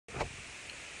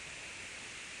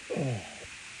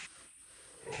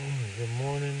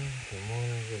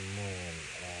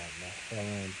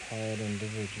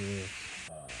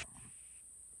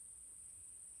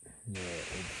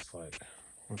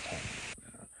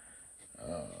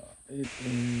It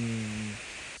is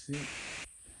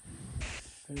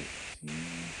 6:13,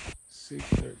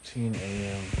 6:13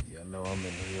 a.m. Yeah, no, I'm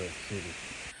in New York City.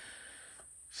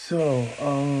 So,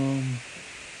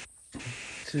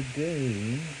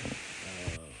 today,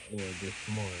 or this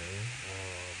morning,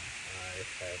 I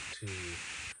have to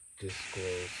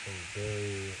disclose some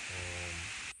very,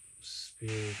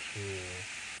 spiritual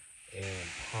and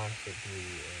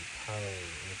possibly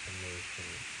empowering information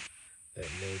that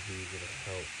may be able to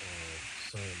help,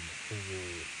 some who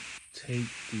will take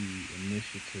the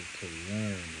initiative to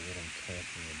learn what I'm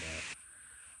talking about.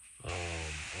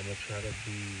 I'm gonna try to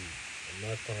be. I'm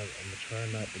gonna try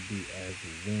not to be as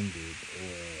winded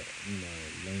or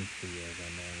lengthy as I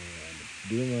normally am.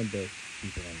 Doing my best to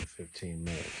keep it under 15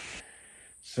 minutes.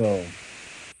 So,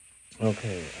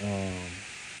 okay.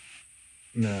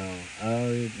 Now I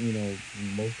already,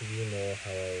 most of you know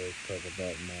how I always talk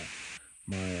about my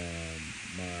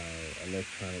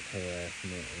electronic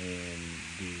harassment and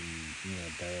the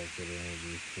directed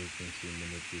energy frequency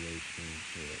manipulations,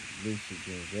 lucid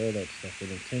dreams, all that stuff.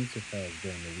 It intensifies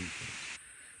during the weekend,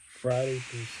 Friday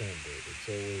through Sunday. It's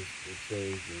always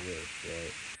the worst,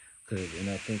 right? And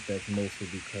I think that's mostly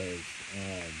because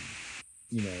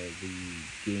the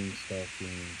game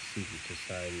stalking secret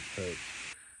society perks,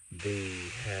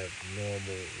 they have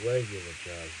normal regular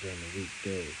jobs during the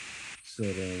weekday. So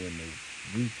then when the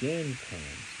weekend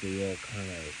comes, they all kind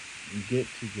of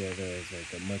get together as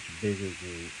like a much bigger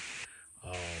group,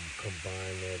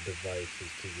 combine their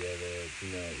devices together,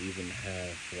 even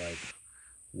have like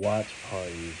watch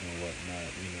parties and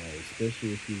whatnot,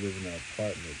 especially if you live in an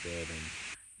apartment building,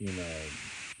 you know,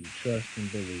 you trust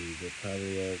and believe they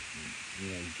probably all,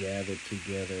 gathered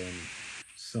together in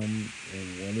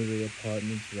one of the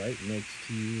apartments right next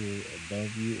to you or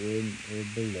above you or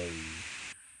below you.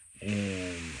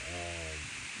 And,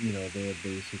 they're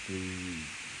basically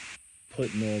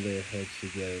putting all their heads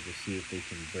together to see if they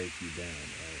can break you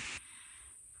down, right?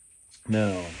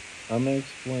 Now, I'm gonna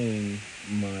explain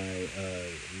my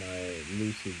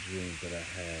lucid dreams that I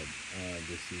had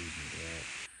this evening, right?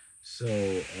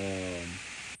 So,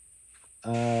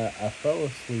 I fell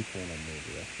asleep on a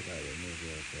movie. I forgot what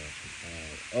movie I was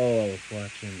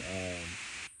watching.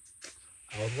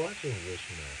 I was watching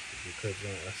Wishmaster because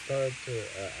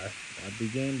I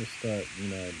began to start,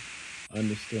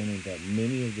 understanding that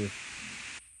many of the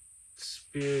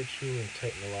spiritual and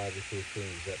technological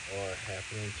things that are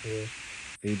happening to us,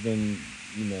 they've been,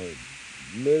 you know,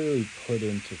 literally put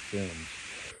into films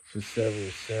for several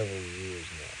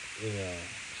years now.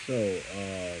 So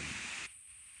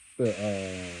but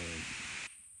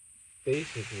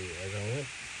basically, as I went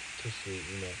to sleep,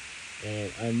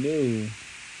 and I knew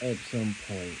at some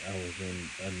point I was in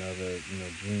another,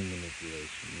 dream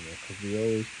manipulation, because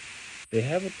they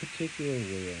have a particular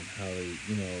way on how they,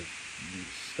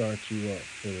 start you up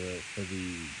for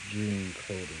the dream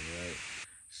coding, right?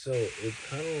 So it's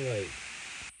kind of like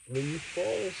when you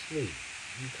fall asleep,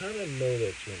 you kind of know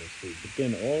that you're in a sleep, but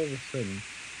then all of a sudden,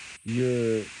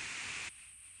 your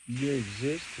your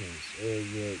existence or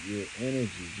your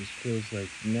energy just feels like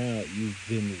now you've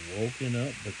been woken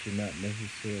up, but you're not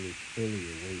necessarily fully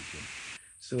awakened.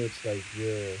 So it's like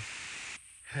you're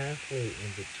halfway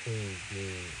in between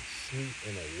being asleep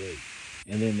and awake.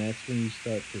 And then that's when you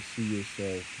start to see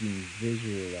yourself being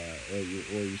visualized, or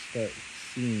you start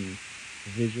seeing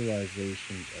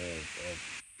visualizations of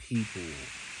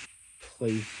people,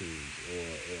 places,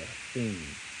 or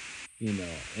things,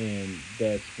 and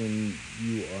that's when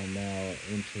you are now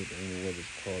entered in what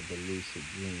is called the lucid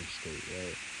dream state,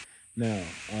 right?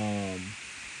 Now,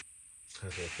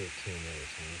 that's what 15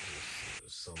 minutes, and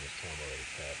so much time already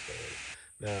passed already.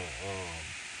 Now,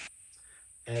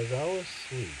 as I was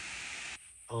asleep,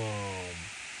 um,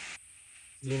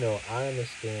 I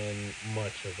understand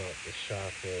much about the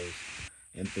chakras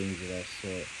and things of that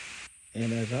sort.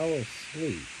 And as I was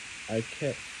asleep, I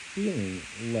kept feeling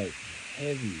like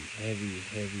heavy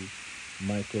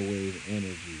microwave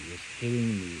energy was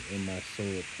hitting me in my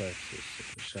solar plexus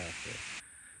chakra.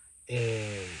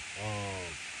 And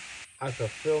I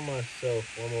could feel myself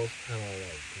almost kind of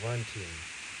like grunting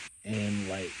and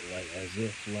like as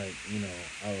if I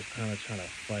was kind of trying to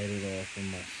fight it off in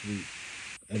my sleep.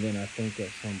 And then I think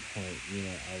at some point,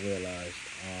 I realized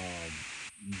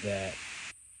that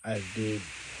I did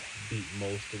beat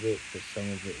most of it, but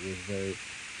some of it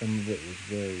was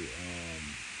very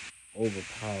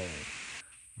overpowering.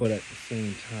 But at the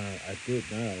same time, I did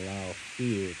not allow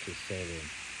fear to set in.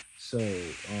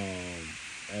 So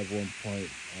at one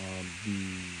point,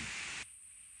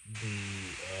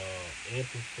 the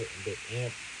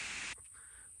amp,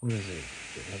 what is it?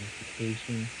 The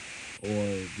amplification. or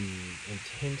the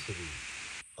intensity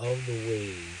of the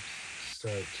waves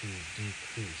start to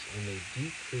decrease, and they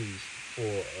decrease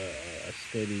for a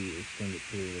steady, extended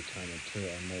period of time until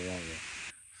I no longer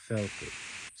felt it.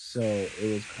 So it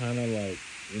was kind of like,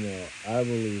 I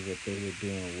believe what they were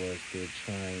doing was they're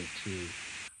trying to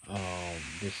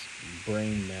just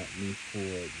brain map me for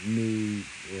new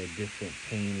or different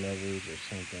pain levels or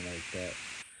something like that.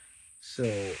 So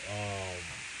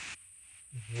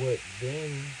what then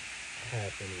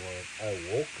happened was I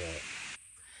woke up,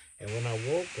 and when I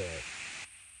woke up,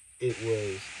 it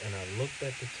was, and I looked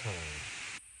at the time,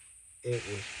 it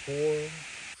was 4:44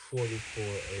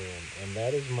 a.m. And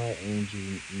that is my angel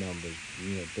numbers.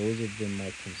 Those have been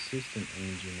my consistent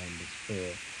angel numbers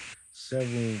for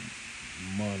several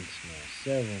months now,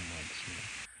 several months now.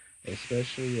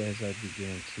 Especially as I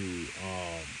began to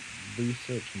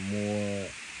research more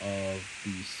of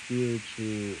the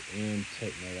spiritual and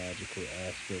technological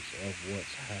aspects of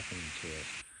what's happening to us.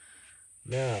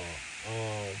 Now,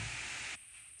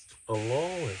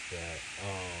 along with that,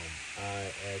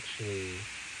 I actually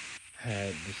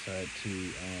had decided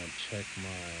to check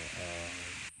my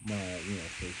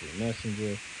Facebook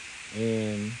Messenger,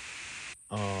 and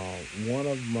one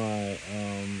of my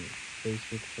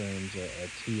Facebook friends, a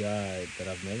Ti that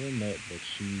I've never met, but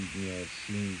she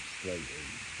seems like a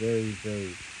very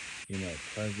very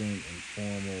pleasant,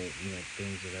 informal,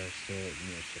 things that I said,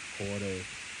 supportive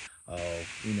of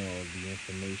the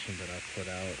information that I put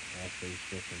out on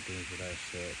Facebook and things that I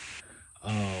said.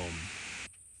 Um,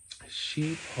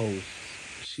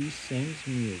 she sends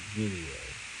me a video,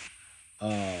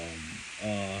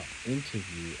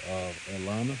 interview of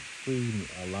Alana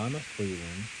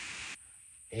Freeland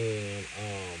and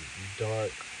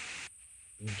Dark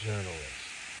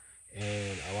Journalist.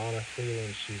 And Alana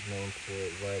Freeland, she's known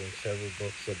for writing several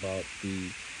books about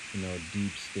the,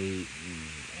 deep state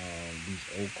and these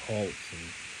occults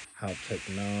and how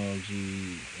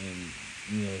technology and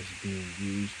is being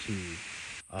used to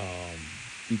um,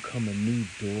 become a new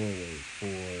doorway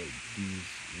for these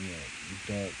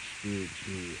dark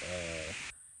spiritual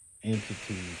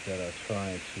entities that are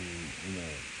trying to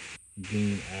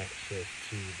gain access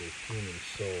to the human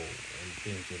soul and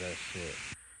things of that sort.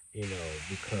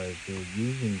 Because they're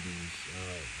using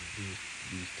these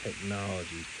these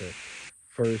technologies to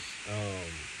first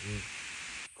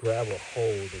grab a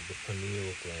hold of the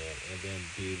pineal gland and then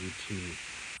be able to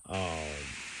um,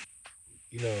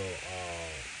 you know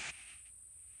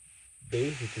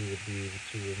basically to be able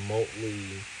to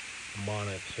remotely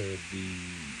monitor the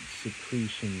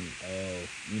secretion of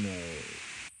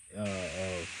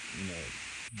of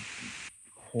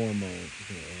hormones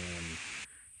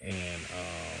and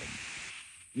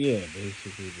yeah,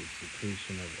 basically the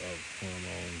secretion of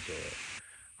hormones or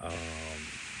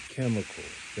chemicals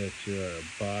that your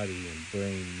body and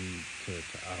brain need to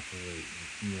operate,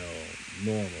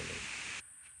 normally.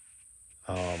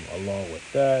 Along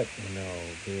with that,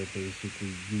 they're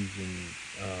basically using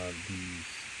these,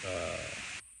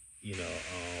 you know,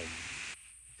 um,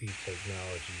 these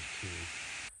technologies to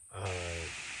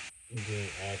gain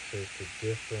access to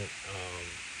different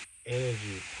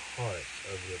energy parts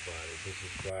of your body. This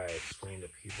is why I explain to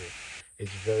people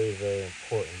it's very, very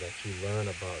important that you learn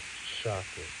about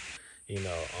chakras.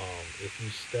 If you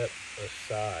step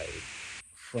aside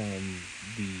from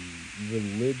the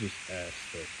religious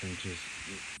aspect and just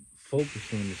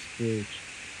focus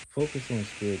on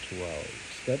spirituality.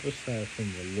 Step aside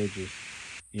from religious,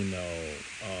 you know,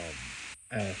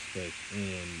 aspects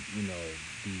and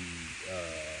the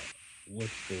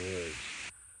what's the word?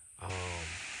 Um,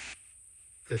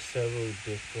 the several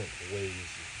different ways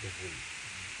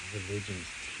the religions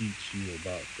teach you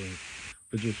about things,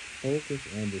 but just focus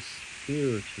on the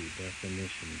spiritual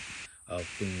definition of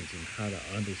things and how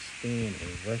to understand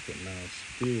and recognize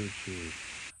spiritual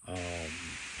um,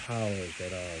 powers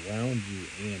that are around you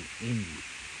and in you.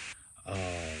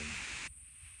 Um,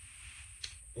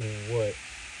 what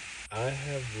I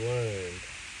have learned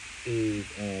is,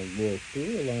 well,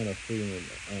 through a line of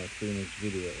Freeman's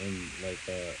video, and like,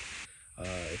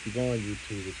 if you go on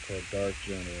YouTube, it's called Dark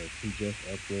Journalist. He just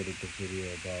uploaded the video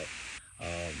about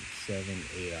 7,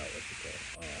 8 hours ago.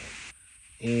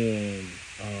 And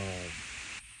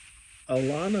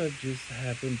Alana just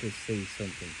happened to say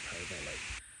something probably about like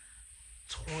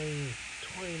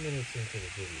 20 minutes into the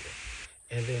video.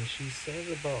 And then she says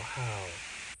about how,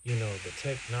 the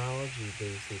technology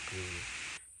basically,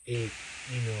 it,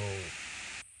 you know,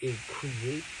 it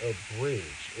creates a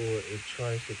bridge, or it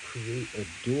tries to create a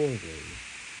doorway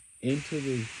into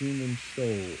the human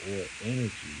soul or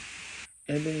energy.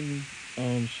 And then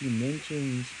she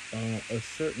mentions a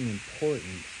certain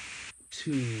importance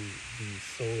to the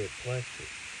solar plexus.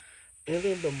 And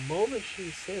then the moment she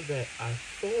said that, I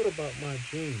thought about my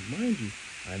dream. Mind you,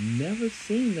 I've never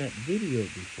seen that video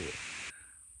before.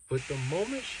 But the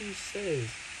moment she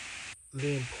says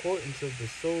the importance of the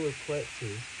solar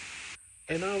plexus,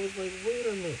 and I was like, wait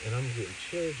a minute, and I'm getting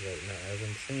chills right now as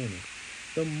I'm saying it.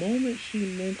 The moment she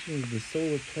mentions the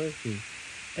solar plexus,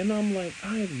 and I'm like,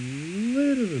 I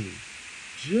literally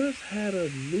just had a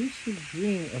lucid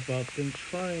dream about them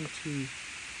trying to,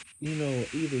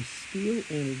 either steal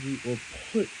energy or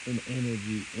put an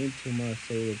energy into my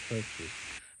solar plexus.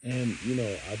 And,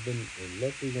 I've been, and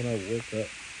luckily when I woke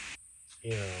up,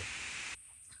 you know,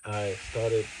 I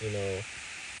started,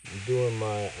 doing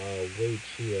my Wei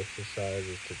Chi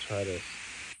exercises to try to,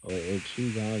 or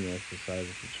Qigong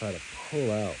exercises to try to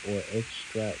pull out or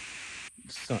extract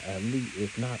some, at least,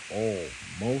 if not all,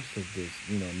 most of this,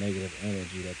 negative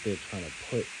energy that they're trying to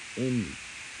put in me.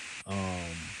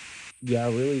 Um, yeah, I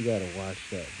really gotta watch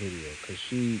that video because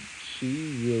she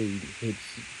really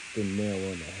hits the nail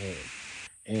on the head.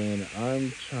 And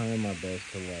I'm trying my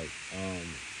best to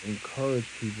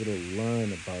encourage people to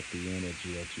learn about the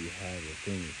energy that you have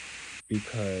within you.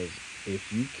 Because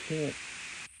if you can't,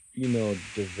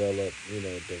 develop,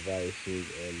 devices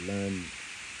or learn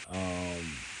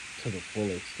um to the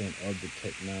full extent of the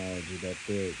technology that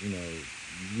they're,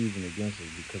 using against us,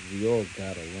 because we all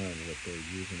gotta learn what they're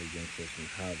using against us and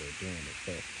how they're doing it.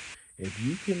 But if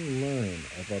you can learn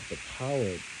about the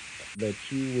power that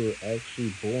you were actually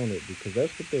born with, because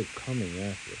that's what they're coming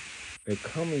after. They're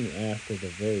coming after the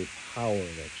very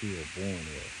power that you were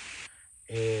born with.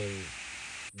 And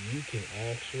you can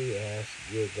actually ask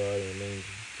your guardian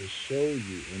angels to show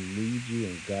you and lead you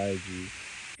and guide you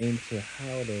into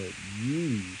how to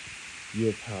use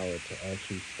your power to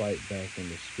actually fight back in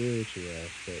the spiritual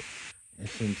aspect. And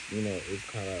since, it's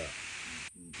kind of,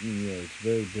 it's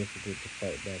very difficult to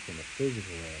fight back in the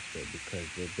physical aspect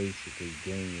because they're basically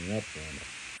ganging up on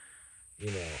us,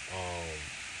 you know.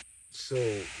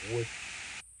 So what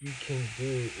you can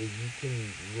do is you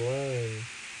can learn,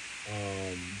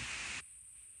 um,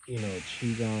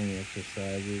 qigong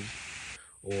exercises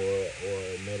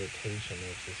or meditation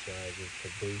exercises to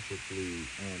basically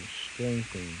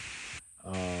strengthen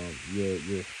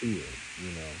your field.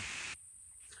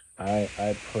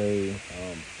 I pray,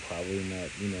 probably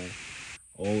not,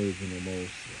 always in the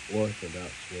most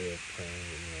orthodox way of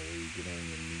praying, where you get on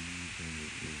your knees and you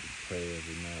pray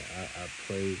every night. I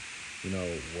pray,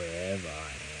 wherever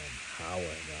I am,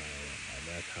 however I am.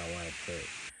 That's how I pray.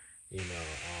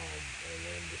 And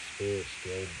then the spirit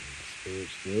still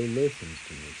listens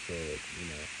to me. So,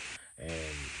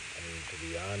 and I mean, to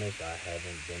be honest, I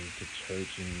haven't been to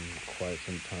church in quite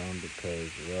some time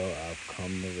because, well, I've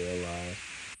come to realize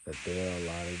that there are a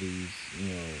lot of these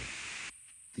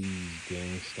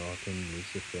gang stalking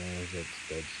Luciferians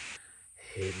that's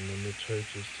hidden in the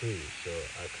churches too.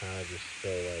 So I kind of just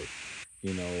feel like,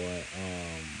 you know what,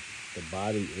 the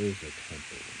body is a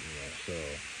temple,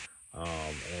 so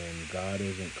and God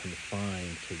isn't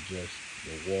confined to just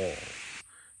the walls.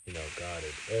 God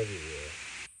is everywhere.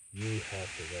 You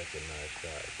have to recognize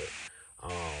God. But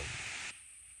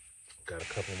got a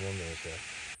couple more minutes left.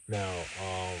 Now,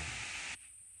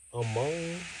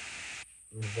 among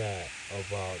that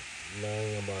about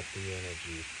learning about the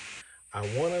energy, I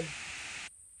wanna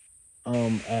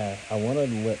I wanna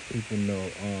let people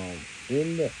know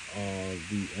in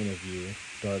the interview,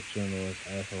 dark journalist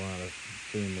Athalana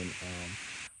Freeman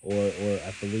or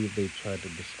I believe they tried to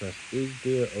discuss, is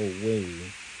there a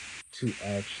way to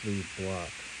actually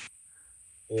block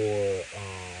or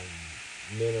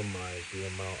minimize the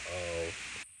amount of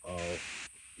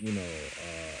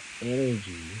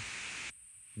energy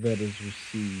that is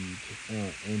received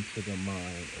into the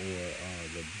mind,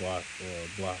 or block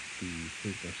the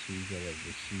frequencies that are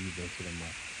received into the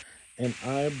mind. And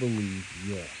I believe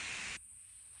yes.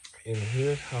 And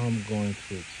here's how I'm going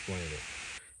to explain it.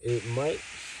 It might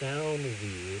sound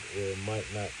weird, or it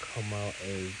might not come out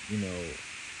as,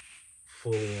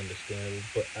 fully understandable,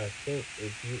 but I think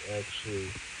if you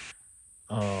actually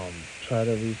try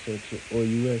to research it, or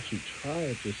you actually try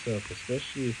it yourself,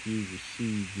 especially if you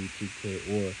receive VTK,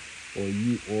 or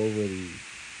you already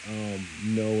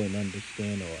know and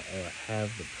understand, or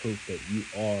have the proof that you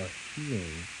are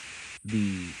hearing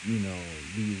the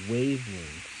the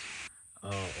wavelengths,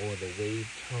 or the wave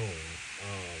tone,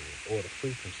 or the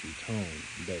frequency tone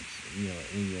that's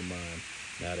in your mind.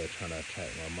 Now they're trying to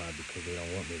attack my mind because they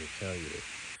don't want me to tell you this.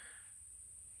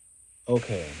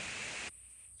 Okay.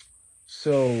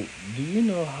 So, do you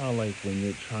know how, like, when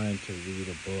you're trying to read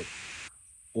a book,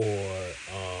 or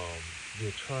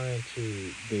you're trying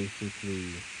to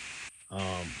basically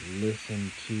um,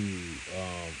 listen to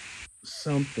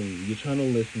something. You're trying to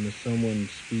listen to someone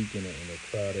speak in a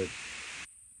crowded,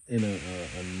 in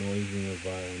a noisy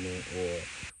environment, or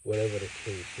whatever the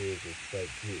case is. It's like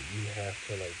you have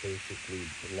to like basically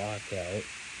block out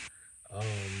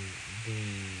um,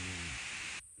 the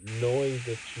noise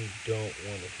that you don't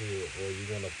want to hear, or you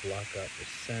want to block out the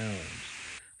sounds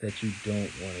that you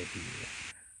don't want to hear,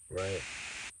 right?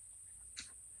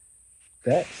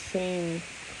 That same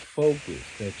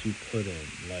focus that you put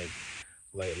in, like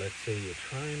let's say you're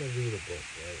trying to read a book,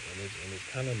 right? And it's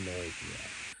kind of noisy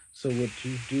out. So what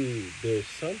you do, there's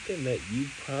something that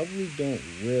you probably don't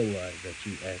realize that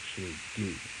you actually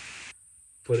do,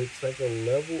 but it's like a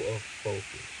level of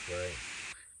focus, right?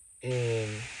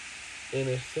 And in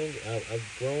a sense,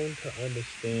 I've grown to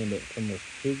understand that from a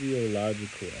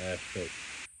physiological aspect,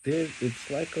 it's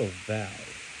like a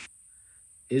valve.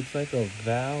 It's like a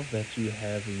valve that you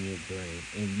have in your brain,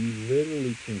 and you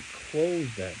literally can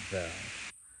close that valve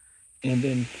and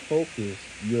then focus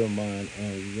your mind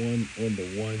on the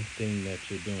one thing that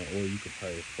you're doing, or you could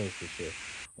probably focus it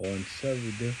on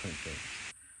several different things.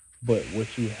 But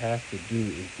what you have to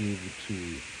do is be able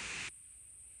to,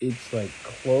 it's like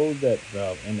close that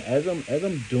valve. And as I'm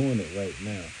doing it right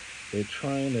now, they're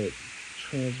trying to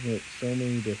transmit so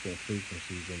many different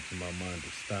frequencies into my mind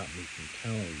to stop me from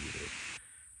telling you this.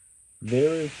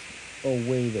 There is a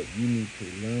way that you need to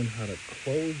learn how to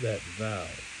close that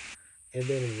valve. And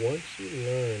then once you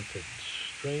learn to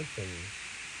strengthen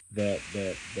that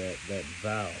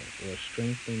valve, or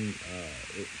strengthen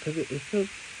because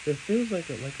it feels like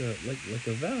a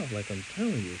valve, like I'm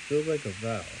telling you, it feels like a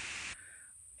valve.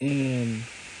 And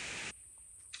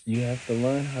you have to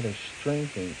learn how to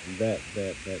strengthen that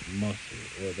muscle,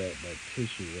 or that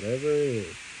tissue, whatever it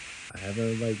is. I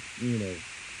haven't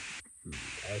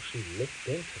actually looked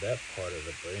into that part of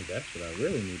the brain. That's what I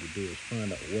really need to do, is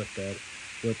find out what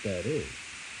that is.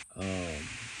 Um,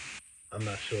 I'm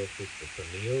not sure if it's the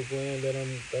pineal gland that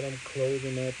I'm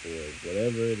closing up, or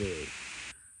whatever it is,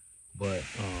 but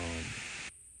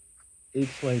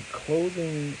it's like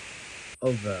closing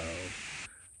a valve.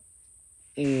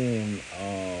 And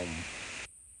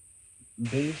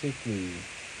basically,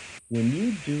 when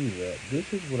you do that,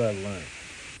 this is what I learned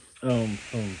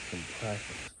from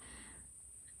practice.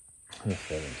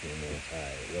 17 minutes, all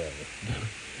right, whatever.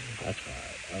 I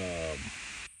tried.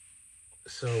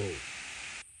 So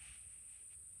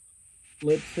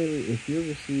let's say if you're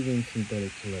receiving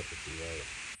synthetic telepathy, right,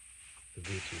 the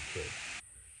V2K,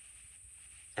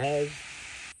 as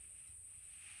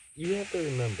you have to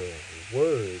remember,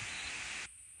 words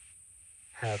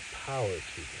have power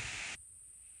to them.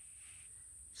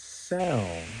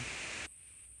 Sound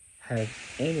has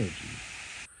energy.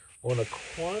 On a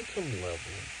quantum level,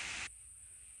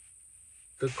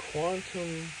 the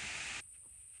quantum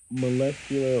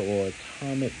molecular or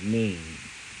atomic name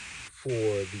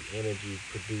for the energy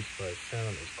produced by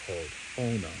sound is called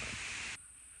phonon,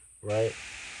 right?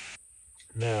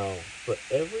 Now, for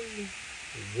every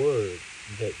word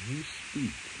that you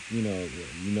speak,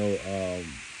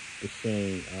 the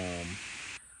saying,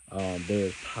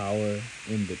 there's power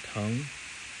in the tongue.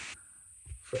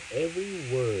 For every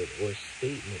word or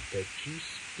statement that you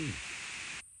speak,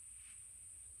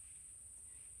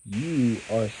 you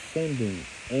are sending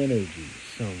energy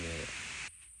somewhere.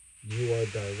 You are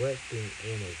directing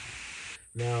energy.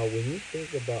 Now, when you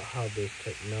think about how this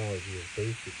technology is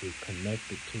basically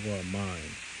connected to our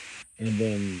minds, and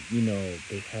then,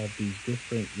 they have these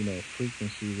different,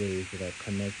 frequency waves that are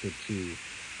connected to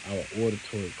our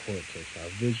auditory cortex, our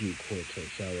visual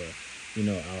cortex, our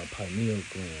pineal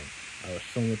gland, our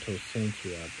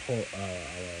somatosensory, our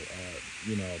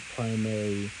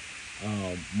primary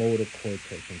motor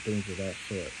cortex, and things of that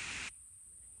sort.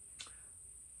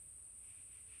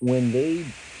 When they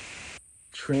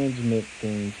transmit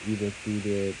things either through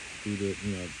their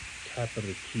tap of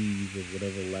the keys of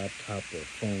whatever laptop or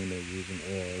phone they're using,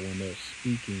 or when they're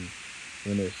speaking,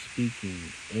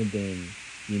 and then,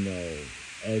 you know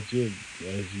as you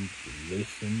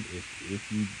listen,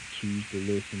 if you choose to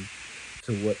listen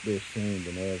to what they're saying,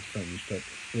 then all of a sudden you start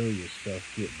to feel yourself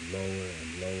get lower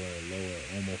and lower and lower,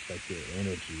 almost like your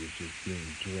energy is just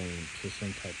being drained to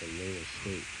some type of lower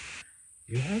state.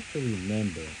 You have to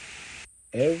remember,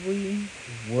 every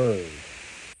word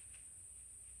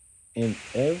and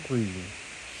every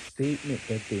statement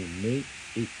that they make,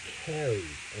 it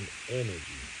carries an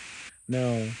energy.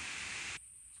 Now,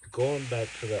 going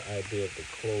back to the idea of the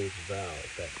closed valve,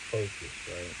 that focus,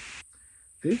 right?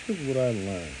 This is what I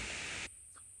learned.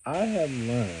 I have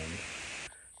learned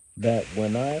that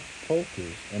when I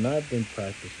focus, and I've been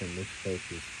practicing this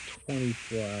focus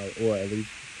 24 hours, or at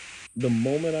least the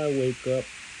moment I wake up,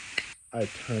 I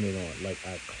turn it on. Like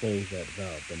I close that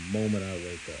valve the moment I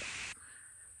wake up.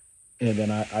 And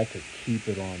then I could keep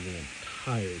it on the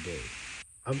entire day.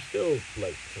 I'm still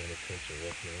like paying attention,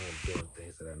 walking around, doing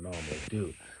things that I normally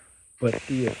do. But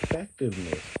the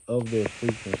effectiveness of their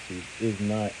frequencies is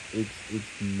not it's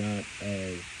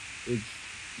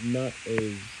not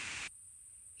as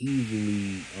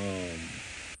easily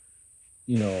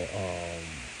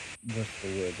what's the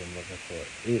word I'm looking for?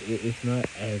 It's not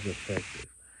as effective.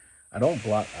 I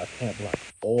can't block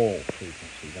all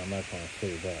frequencies. I'm not gonna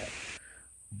say that.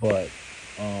 But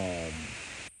um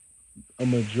a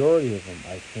majority of them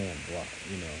I can block.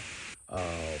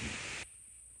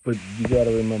 But you got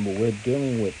to remember, we're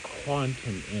dealing with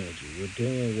quantum energy. We're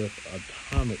dealing with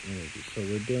atomic energy. So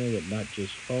we're dealing with not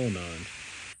just phonons,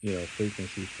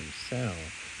 frequencies from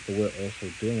sound, but we're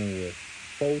also dealing with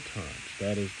photons.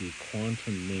 That is the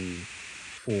quantum name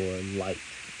for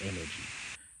light energy.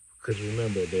 Because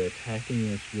remember, they're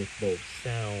attacking us with both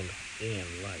sound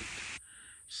and light.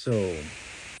 So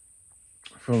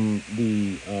from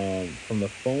the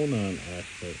phonon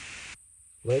aspect,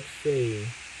 let's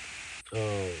say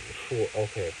for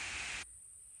okay,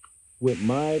 with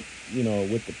my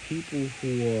with the people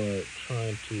who are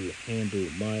trying to handle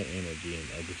my energy and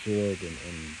absorb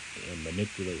and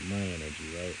manipulate my energy,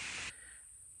 right?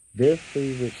 Their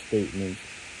favorite statements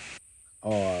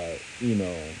are,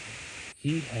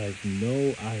 he has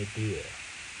no idea,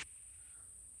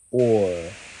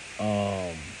 or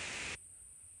um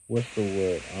what's the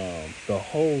word? The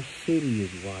whole city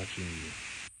is watching you,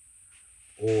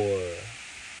 or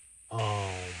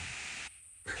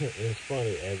it's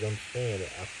funny as I'm saying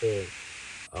it, I feel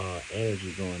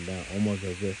energy going down, almost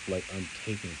as if like I'm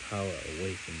taking power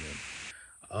away from them.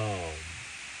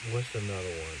 What's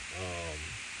another one?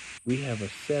 We have a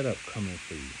setup coming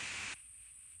for you.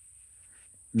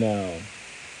 Now,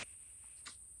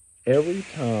 every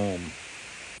time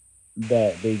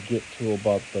that they get to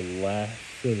about the last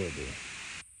syllable,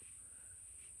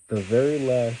 the very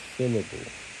last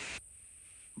syllable,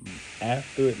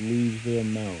 after it leaves their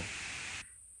mouth,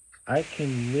 I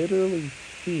can literally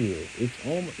feel it's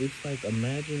like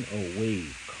imagine a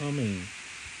wave coming,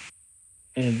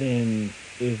 and then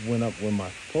when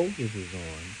my focus is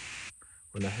on,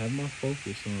 when I have my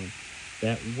focus on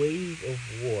that wave of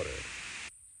water,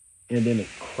 and then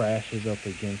it crashes up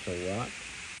against a rock,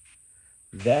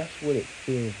 that's what it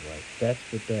feels like. That's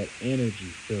what that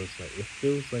energy feels like. It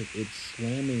feels like it's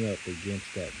slamming up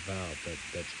against that valve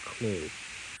that's closed.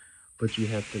 But you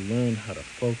have to learn how to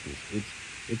focus.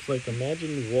 It's like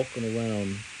imagine walking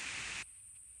around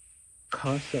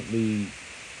constantly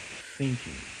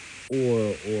thinking,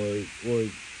 or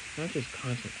not just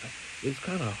constant. It's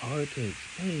kind of hard to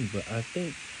explain, but I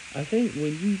think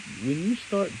when you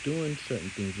start doing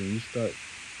certain things, when you start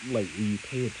when you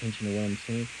pay attention to what I'm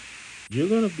saying, you're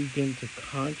gonna begin to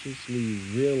consciously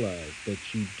realize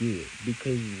that you do it,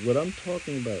 because what I'm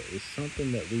talking about is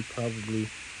something that we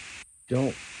probably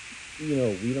don't we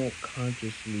don't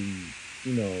consciously,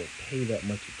 pay that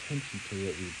much attention to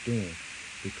what we're doing,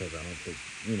 because I don't think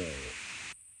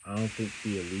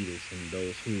the elitists and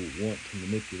those who want to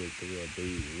manipulate the world,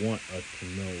 they want us to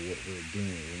know what we're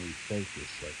doing when we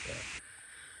focus like that.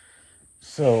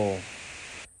 So,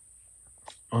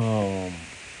 um,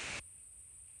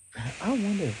 I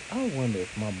wonder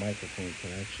if my microphone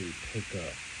can actually pick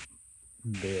up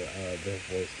their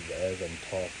voices as I'm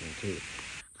talking too,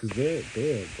 because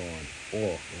they're going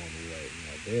off on me right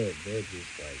now. They're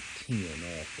just like teeing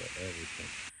off at everything.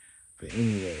 But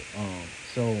anyway,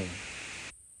 so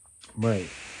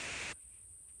right,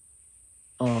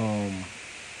 um,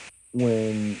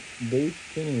 when they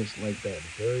finish like that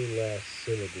very last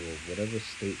syllable of whatever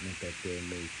statement that they're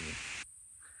making,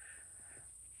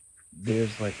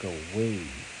 there's like a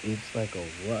wave. It's like a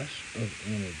rush of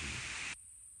energy.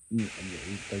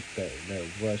 It's like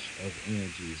that rush of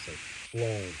energy is like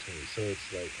flowing to me. So it's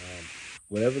like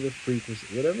whatever the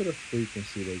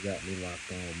frequency they got me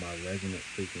locked on, my resonant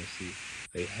frequency,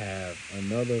 they have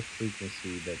another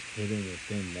frequency that's hidden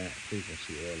within that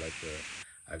frequency, or like the,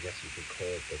 I guess you could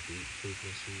call it the beat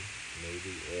frequency,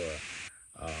 maybe, or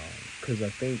because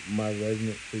I think my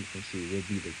resonant frequency will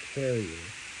be the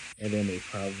carrier, and then they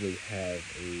probably have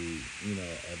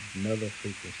another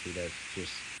frequency that's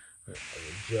just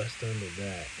under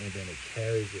that, and then it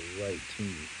carries it right to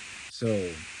me.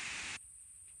 So,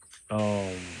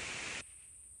 um,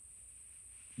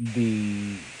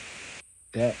 the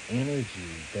that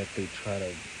energy that they try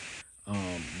to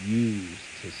use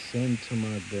to send to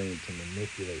my brain to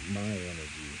manipulate my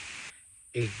energy,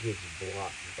 it gets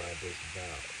blocked by this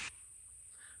valve.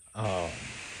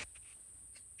 Um,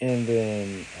 And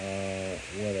then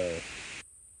what else?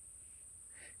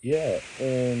 Yeah,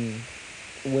 and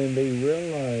when they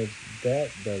realize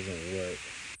that doesn't work,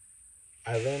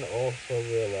 I then also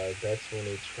realized that's when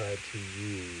they try to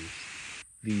use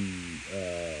the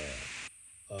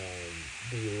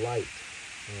the light,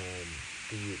 um,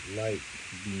 the light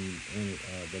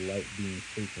beam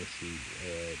frequency,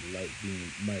 light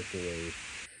beam microwave.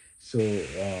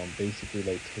 So basically,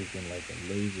 like taking like a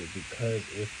laser, because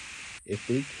if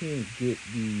they can't get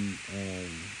the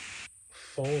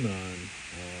phonon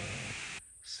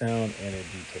sound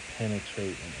energy to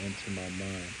penetrate and enter my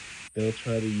mind, they'll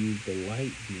try to use the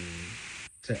light beam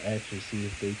to actually see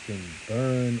if they can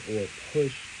burn or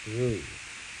push through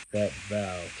that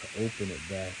valve to open it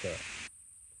back up.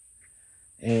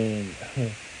 And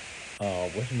I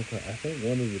think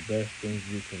one of the best things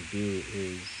you can do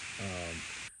is um,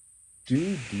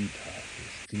 do detox,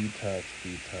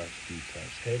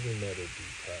 heavy metal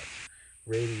detox,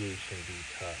 radiation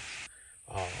detox,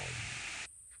 um,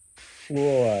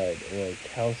 fluoride or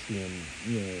calcium,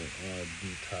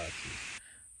 detoxes,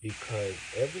 because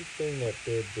everything that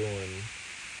they're doing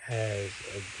has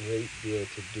a great deal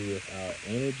to do with our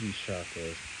energy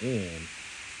chakras and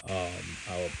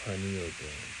our pineal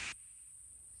gland.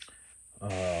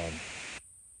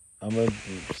 I'm gonna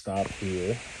stop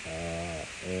here,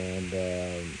 and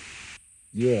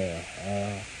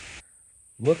yeah,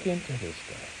 look into this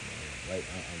stuff, man. Like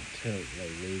I'm telling,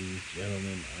 like ladies,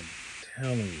 gentlemen, I'm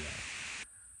telling you,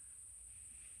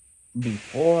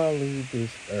 before I leave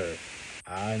this earth,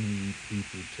 I need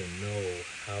people to know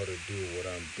how to do what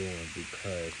I'm doing,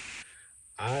 because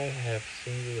I have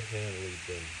single-handedly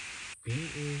been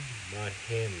beating my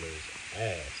handlers'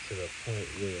 ass to the point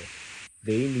where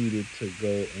they needed to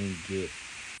go and get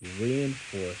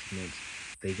reinforcements.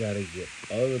 They got to get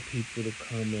other people to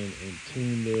come in and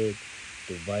tune their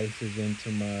devices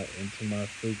into my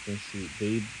frequency.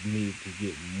 They needed to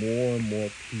get more and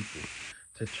more people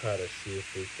to try to see if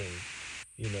they can,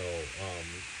 you know,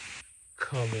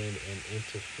 come in and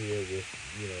interfere with,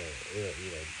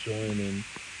 join in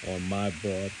on my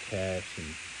broadcast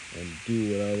and do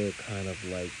what other kind of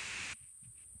like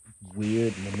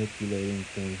weird manipulating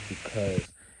things,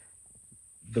 because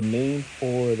the main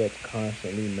four that's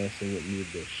constantly messing with me,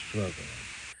 they're struggling,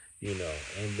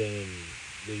 and then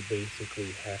they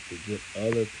basically have to get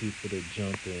other people to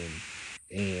jump in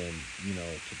and,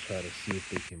 to try to see if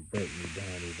they can break me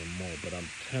down even more. But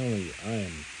I'm telling you, I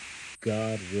am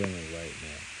God willing right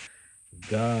now.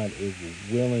 God is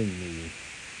willing me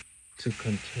to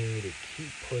continue to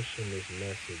keep pushing this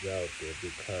message out there,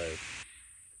 because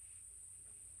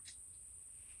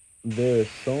there is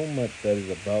so much that is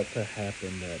about to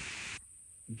happen that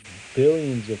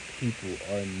billions of people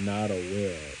are not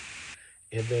aware of.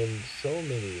 And then so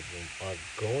many of them are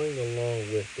going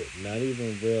along with it, not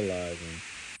even realizing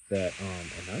that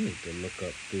and I need to look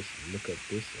up this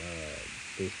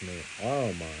name,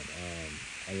 Armand,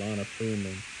 Alana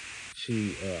Freeland,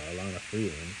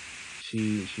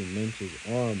 she mentions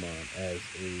Armand as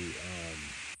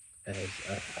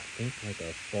I think like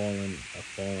a fallen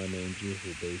angel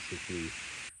who basically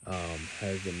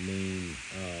has the main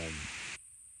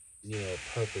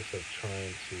purpose of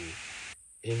trying to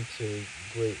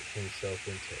integrate himself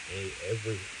into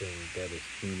everything that is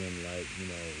human, like,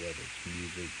 whether it's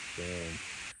music, film,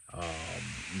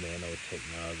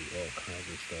 nanotechnology, all kinds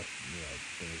of stuff,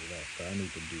 things of that. So I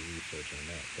need to do research on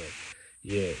that. But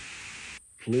yeah,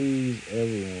 please,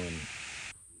 everyone,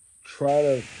 try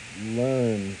to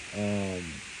learn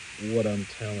what I'm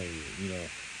telling you.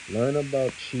 Learn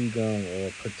about qigong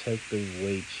or protective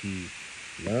Wei Chi.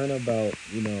 Learn about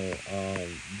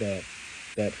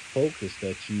that focus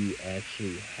that you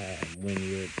actually have when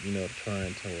you're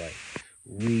trying to like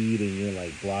read and you're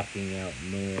like blocking out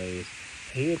noise.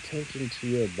 Pay attention to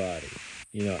your body.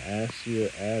 Ask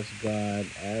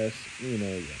God, ask your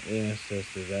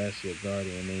ancestors, ask your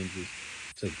guardian angels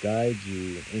to guide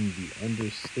you in the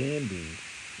understanding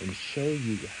and show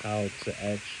you how to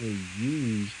actually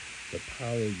use the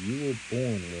power you were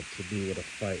born with to be able to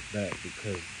fight back,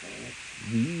 because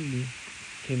we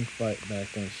can fight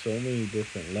back on so many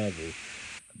different levels,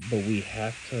 but we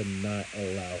have to not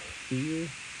allow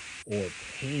fear or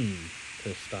pain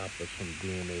to stop us from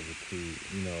being able to,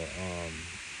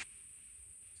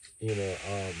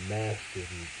 master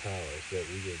these powers that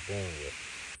we were born with.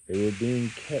 They were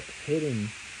being kept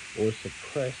hidden or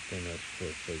suppressed in us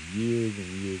for years and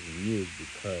years and years,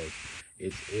 because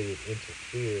it would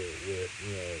interfere with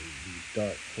these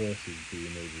dark forces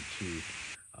being able to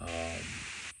um,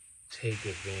 take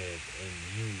advantage and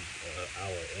use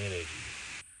our energy.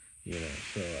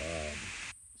 So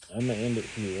I'm gonna end it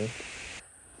here.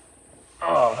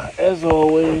 As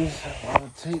always,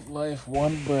 take life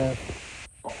one breath,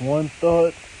 one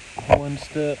thought, one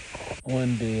step,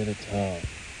 one day at a time.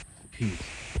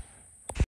 Peace.